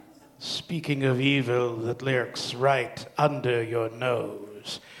Speaking of evil that lurks right under your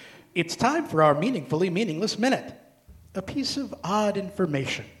nose, it's time for our Meaningfully Meaningless Minute. A piece of odd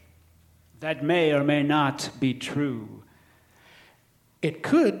information. That may or may not be true. It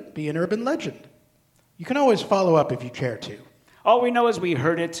could be an urban legend. You can always follow up if you care to. All we know is we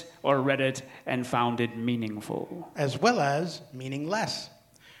heard it or read it and found it meaningful. As well as meaningless.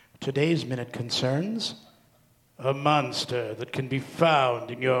 Today's minute concerns a monster that can be found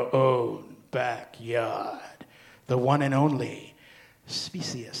in your own backyard. The one and only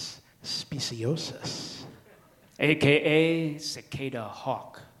Specius speciosus. A.K.A. cicada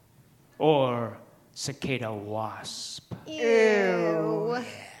hawk. Or cicada wasp. Ew.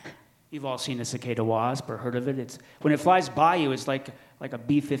 You've all seen a cicada wasp or heard of it. It's when it flies by you, it's like a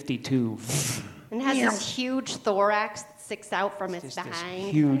B-52. And it has this huge thorax that sticks out from its Just this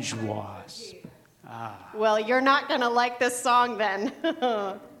behind. huge wasp. Well, you're not going to like this song then.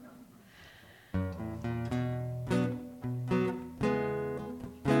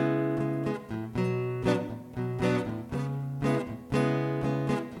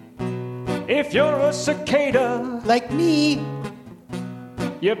 If you're a cicada, Like me.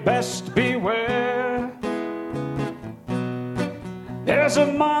 you best beware. There's a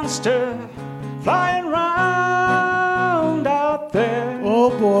monster flying round out there. Oh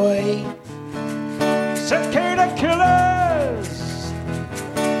boy. Cicada killers,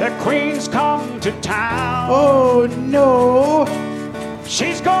 the queen's come to town. Oh no.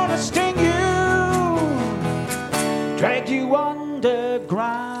 She's gonna sting you, drag you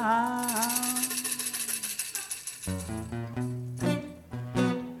underground.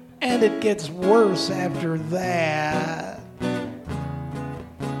 And it gets worse after that.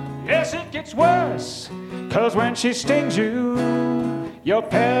 Yes, it gets worse, 'cause when she stings you, you're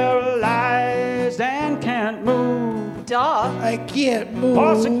paralyzed and can't move. Duh. I can't move.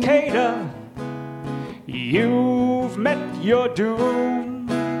 Poor cicada, you've met your doom.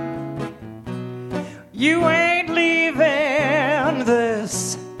 You ain't leaving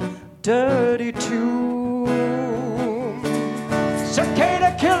this dirty tomb.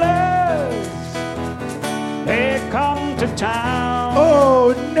 Cicada killers, they come to town.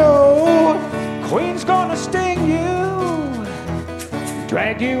 Oh no. Queen's gonna sting you,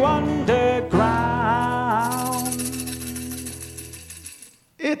 drag you underground.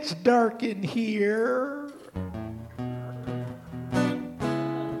 It's dark in here.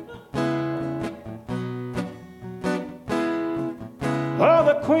 Oh,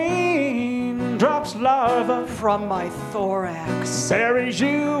 the queen drops larva, From my thorax. buries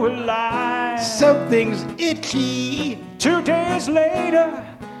you alive. Something's itchy. 2 days later,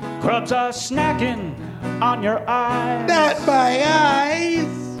 grubs are snacking on your eyes. Not my eyes.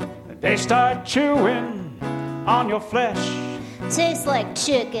 They start chewing on your flesh. Tastes like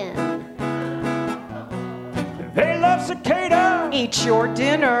chicken. They love cicada, Eat your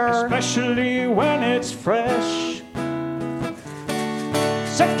dinner. especially when it's fresh.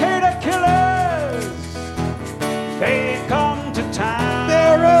 Cicada killers, they come to town.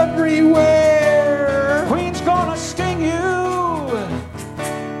 They're everywhere. Queen's gonna sting you,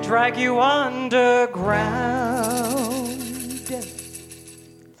 Drag you underground.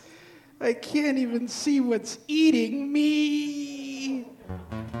 I can't even see what's eating me.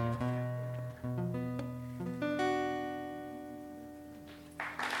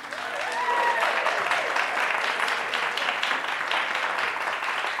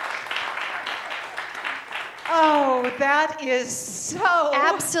 Oh, that is so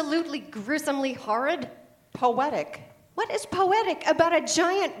Absolutely gruesomely horrid. poetic. What is poetic about a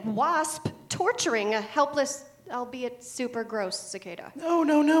giant wasp torturing a helpless, albeit super gross cicada?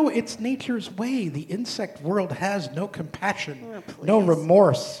 No. It's nature's way. The insect world has no compassion, Oh, please. no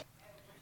remorse.